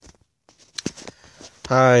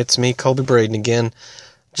Hi, it's me, Colby Braden again.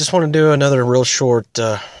 Just want to do another real short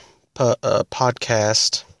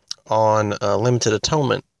podcast on limited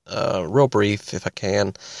atonement, real brief if I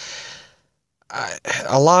can.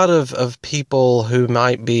 A lot of people who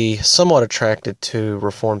might be somewhat attracted to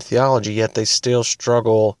Reformed theology, yet they still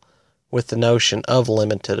struggle with the notion of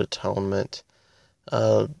limited atonement,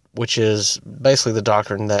 which is basically the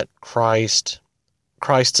doctrine that Christ's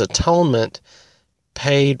atonement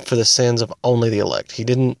paid for the sins of only the elect. He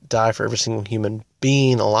didn't die for every single human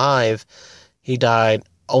being alive. He died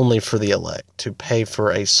only for the elect, to pay for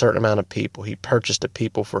a certain amount of people. He purchased a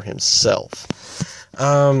people for himself.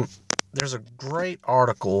 There's a great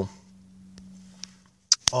article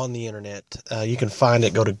on the internet. You can find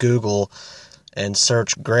it. Go to Google and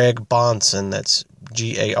search Greg Bahnsen. That's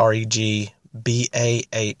Gregbahnsen.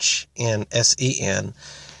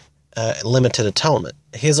 Limited Atonement.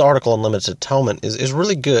 His article on Limited Atonement is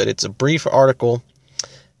really good. It's a brief article,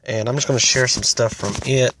 and I'm just going to share some stuff from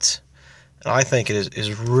it. And I think it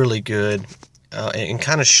is really good, and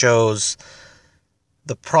kind of shows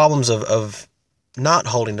the problems of not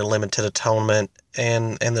holding to limited atonement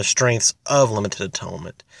and the strengths of limited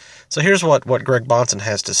atonement. So here's what Greg Bahnsen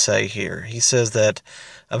has to say here. He says that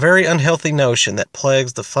a very unhealthy notion that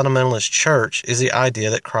plagues the fundamentalist church is the idea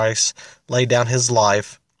that Christ laid down his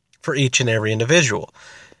life for each and every individual,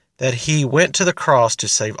 that he went to the cross to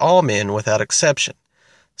save all men without exception.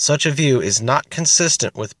 Such a view is not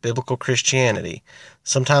consistent with biblical Christianity.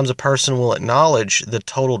 Sometimes a person will acknowledge the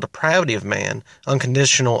total depravity of man,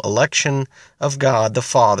 unconditional election of God the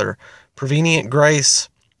Father, prevenient grace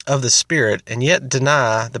of the Spirit, and yet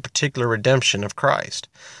deny the particular redemption of Christ.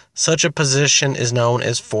 Such a position is known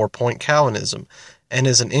as four-point Calvinism, and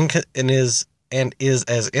is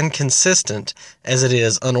as inconsistent as it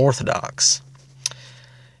is unorthodox.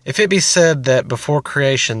 If it be said that before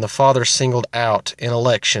creation the Father singled out in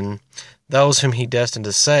election those whom he destined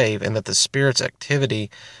to save, and that the Spirit's activity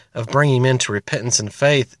of bringing men to repentance and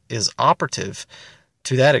faith is operative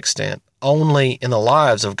to that extent only in the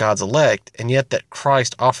lives of God's elect, and yet that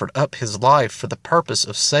Christ offered up his life for the purpose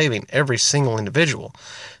of saving every single individual,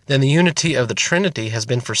 then the unity of the Trinity has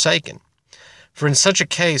been forsaken. For in such a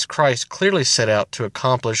case, Christ clearly set out to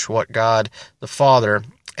accomplish what God the Father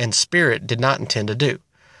and Spirit did not intend to do.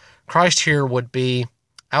 Christ here would be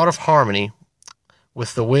out of harmony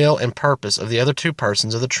with the will and purpose of the other two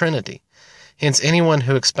persons of the Trinity. Hence, anyone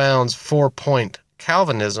who expounds four-point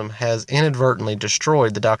Calvinism has inadvertently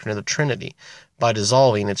destroyed the doctrine of the Trinity by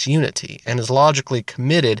dissolving its unity, and is logically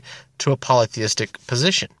committed to a polytheistic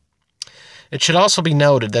position. It should also be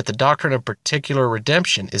noted that the doctrine of particular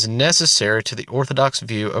redemption is necessary to the orthodox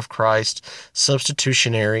view of Christ's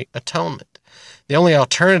substitutionary atonement. The only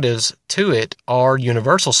alternatives to it are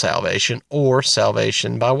universal salvation or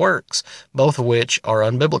salvation by works, both of which are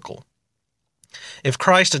unbiblical. If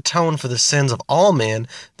Christ atoned for the sins of all men,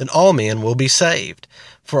 then all men will be saved.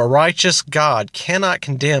 For a righteous God cannot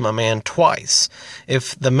condemn a man twice.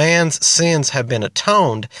 If the man's sins have been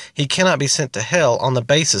atoned, he cannot be sent to hell on the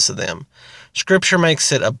basis of them. Scripture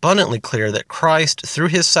makes it abundantly clear that Christ, through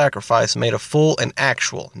his sacrifice, made a full and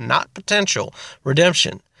actual, not potential,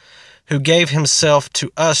 redemption, who gave himself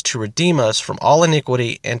to us to redeem us from all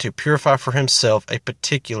iniquity and to purify for himself a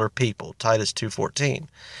particular people, Titus 2:14.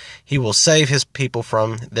 He will save his people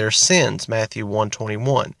from their sins, Matthew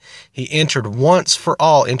 1:21. He entered once for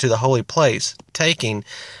all into the holy place, taking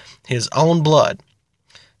his own blood,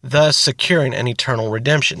 thus securing an eternal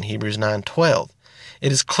redemption, Hebrews 9:12.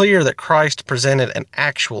 It is clear that Christ presented an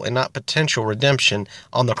actual and not potential redemption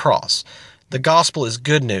on the cross. The gospel is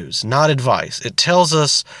good news, not advice. It tells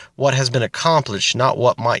us what has been accomplished, not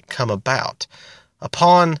what might come about.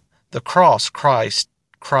 Upon the cross, Christ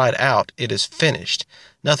cried out, "It is finished."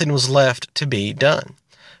 Nothing was left to be done.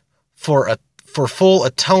 For full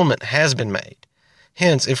atonement has been made.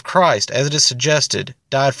 Hence, if Christ, as it is suggested,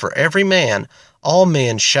 died for every man, all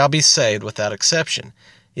men shall be saved without exception.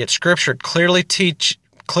 Yet Scripture clearly teaches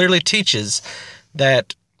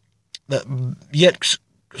that.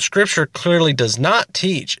 Scripture clearly does not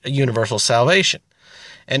teach a universal salvation.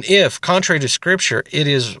 And if, contrary to Scripture, it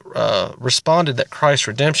is responded that Christ's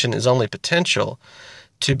redemption is only potential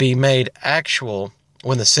to be made actual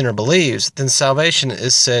when the sinner believes, then salvation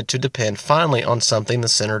is said to depend finally on something the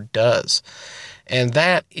sinner does. And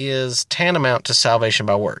that is tantamount to salvation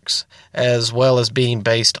by works, as well as being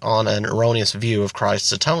based on an erroneous view of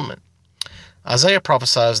Christ's atonement. Isaiah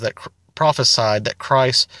prophesied that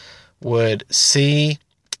Christ would see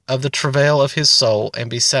of the travail of his soul and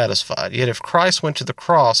be satisfied. Yet if Christ went to the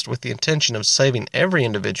cross with the intention of saving every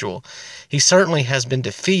individual, he certainly has been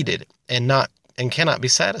defeated and cannot be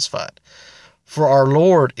satisfied. For our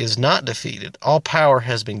Lord is not defeated. All power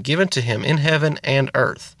has been given to him in heaven and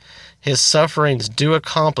earth. His sufferings do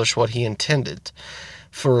accomplish what he intended.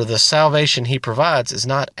 For the salvation he provides is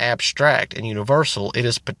not abstract and universal. It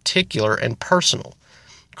is particular and personal.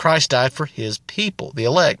 Christ died for his people, the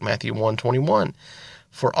elect, Matthew 1:21.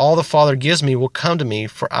 For all the Father gives me will come to me,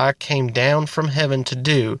 for I came down from heaven to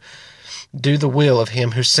do the will of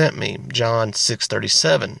him who sent me, John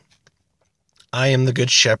 6:37. I am the good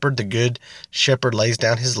shepherd. The good shepherd lays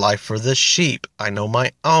down his life for the sheep. I know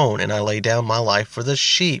my own, and I lay down my life for the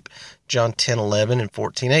sheep. John 10:11 and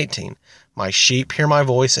 14:18. My sheep hear my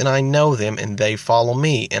voice, and I know them, and they follow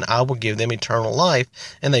me, and I will give them eternal life,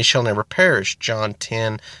 and they shall never perish. John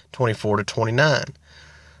 10:24-29.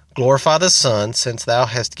 Glorify the Son, since thou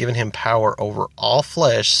hast given him power over all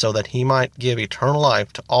flesh, so that he might give eternal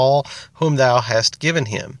life to all whom thou hast given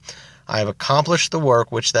him. I have accomplished the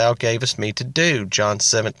work which thou gavest me to do. John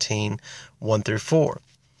 17:1-4.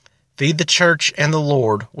 Feed the church and the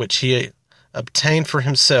Lord, which he obtained for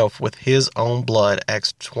himself with his own blood.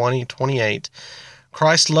 Acts 20:28.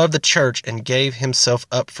 Christ loved the church and gave himself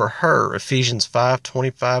up for her. Ephesians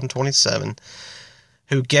 5:25-27.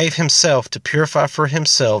 Who gave himself to purify for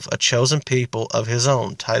himself a chosen people of his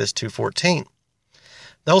own. Titus 2:14.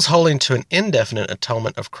 Those holding to an indefinite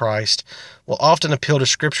atonement of Christ will often appeal to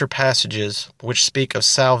scripture passages which speak of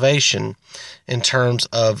salvation in terms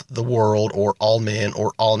of the world or all men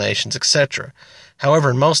or all nations, etc.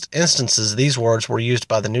 However, in most instances, these words were used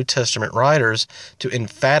by the New Testament writers to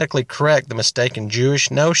emphatically correct the mistaken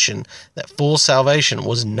Jewish notion that full salvation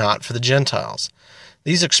was not for the Gentiles.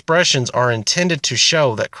 These expressions are intended to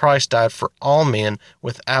show that Christ died for all men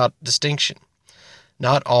without distinction,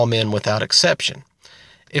 not all men without exception.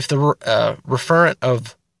 If the referent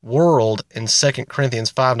of world in 2 Corinthians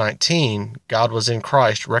 5:19, God was in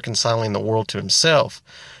Christ reconciling the world to himself,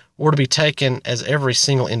 were to be taken as every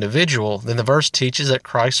single individual, then the verse teaches that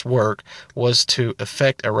Christ's work was to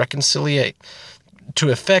effect the reconciliation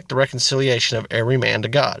of every man to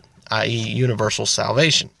God, i.e. universal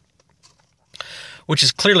salvation, which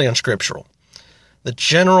is clearly unscriptural. The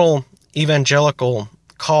general evangelical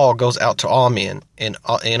call goes out to all men in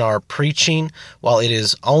our preaching, while it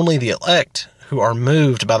is only the elect who are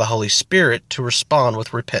moved by the Holy Spirit to respond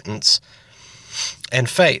with repentance and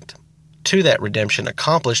faith to that redemption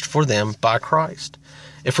accomplished for them by Christ.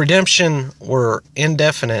 If redemption were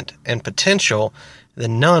indefinite and potential,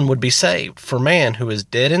 then none would be saved. For man who is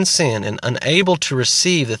dead in sin and unable to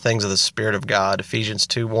receive the things of the Spirit of God, Ephesians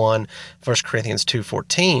 2:1, 1 Corinthians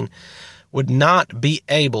 2:14, would not be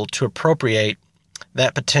able to appropriate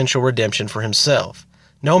that potential redemption for himself.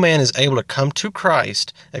 No man is able to come to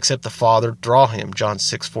Christ except the Father draw him, John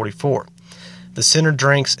 6:44. The sinner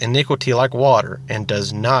drinks iniquity like water and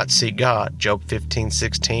does not seek God, Job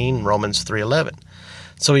 15:16, Romans 3:11.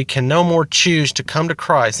 So he can no more choose to come to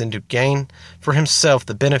Christ than to gain for himself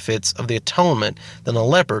the benefits of the atonement than a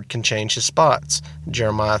leopard can change his spots,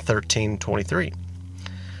 Jeremiah 13:23.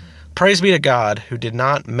 Praise be to God, who did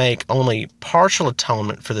not make only partial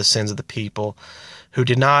atonement for the sins of the people, who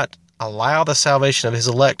did not allow the salvation of his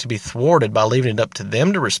elect to be thwarted by leaving it up to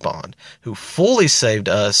them to respond, who fully saved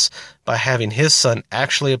us by having his Son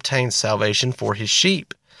actually obtain salvation for his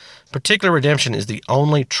sheep. Particular redemption is the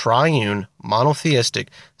only triune, monotheistic,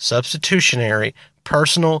 substitutionary,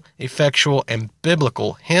 personal, effectual, and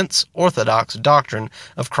biblical, hence orthodox doctrine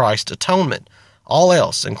of Christ's atonement. All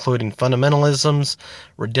else, including fundamentalisms,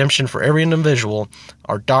 redemption for every individual,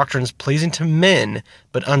 are doctrines pleasing to men,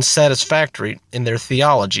 but unsatisfactory in their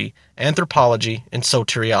theology, anthropology, and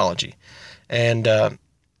soteriology. And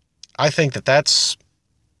I think that that's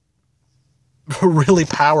really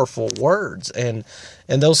powerful words. And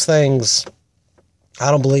those things,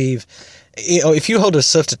 I don't believe, if you hold a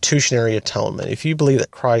substitutionary atonement, if you believe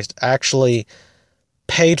that Christ actually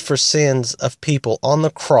paid for sins of people on the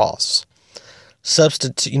cross,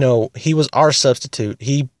 he was our substitute.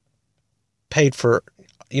 He paid for,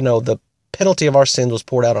 the penalty of our sins was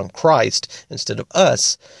poured out on Christ instead of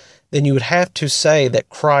us. Then you would have to say that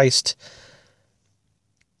Christ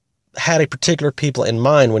had a particular people in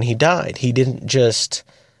mind when he died. He didn't just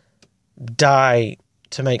die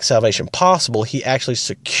to make salvation possible. He actually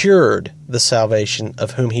secured the salvation of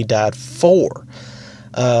whom he died for.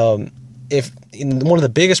 One of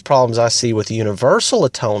the biggest problems I see with universal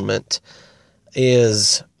atonement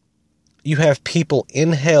is you have people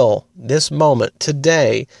in hell this moment,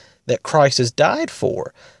 today, that Christ has died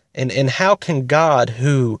for. And how can God,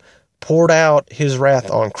 who poured out his wrath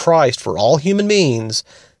on Christ for all human beings,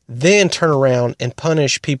 then turn around and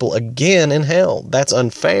punish people again in hell? That's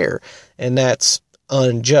unfair, and that's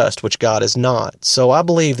unjust, which God is not. So I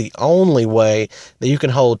believe the only way that you can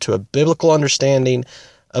hold to a biblical understanding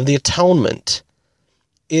of the atonement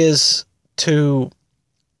is to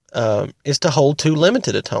hold to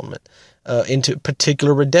limited atonement, into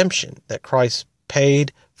particular redemption that Christ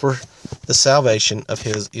paid for the salvation of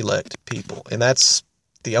his elect people. And that's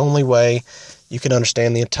the only way you can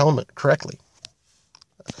understand the atonement correctly.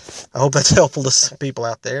 I hope that's helpful to some people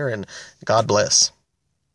out there, and God bless.